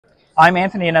I'm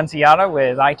Anthony Annunziata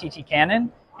with ITT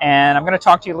Cannon, and I'm going to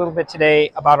talk to you a little bit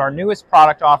today about our newest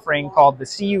product offering called the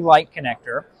CU Lite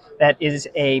Connector. That is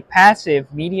a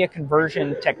passive media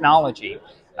conversion technology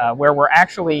where we're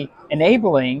actually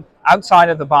enabling, outside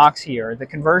of the box here, the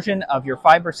conversion of your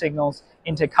fiber signals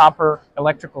into copper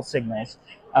electrical signals.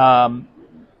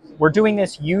 We're doing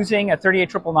this using a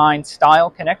 38999 style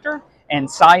connector and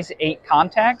size 8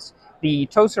 contacts. The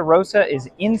TOSA ROSA is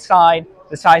inside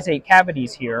the size 8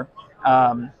 cavities here,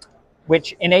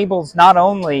 which enables not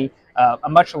only a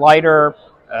much lighter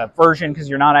version because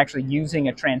you're not actually using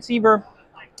a transceiver,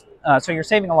 so you're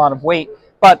saving a lot of weight,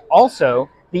 but also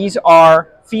these are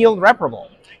field reparable.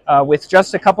 With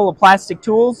just a couple of plastic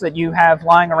tools that you have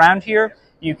lying around here,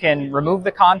 you can remove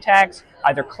the contacts,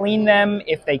 either clean them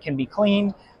if they can be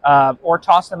cleaned, or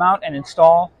toss them out and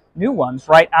install new ones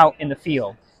right out in the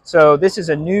field. So this is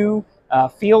a new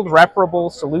field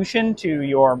reparable solution to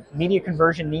your media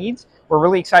conversion needs. We're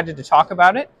really excited to talk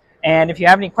about it. And if you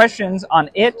have any questions on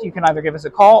it, you can either give us a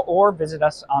call or visit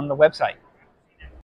us on the website.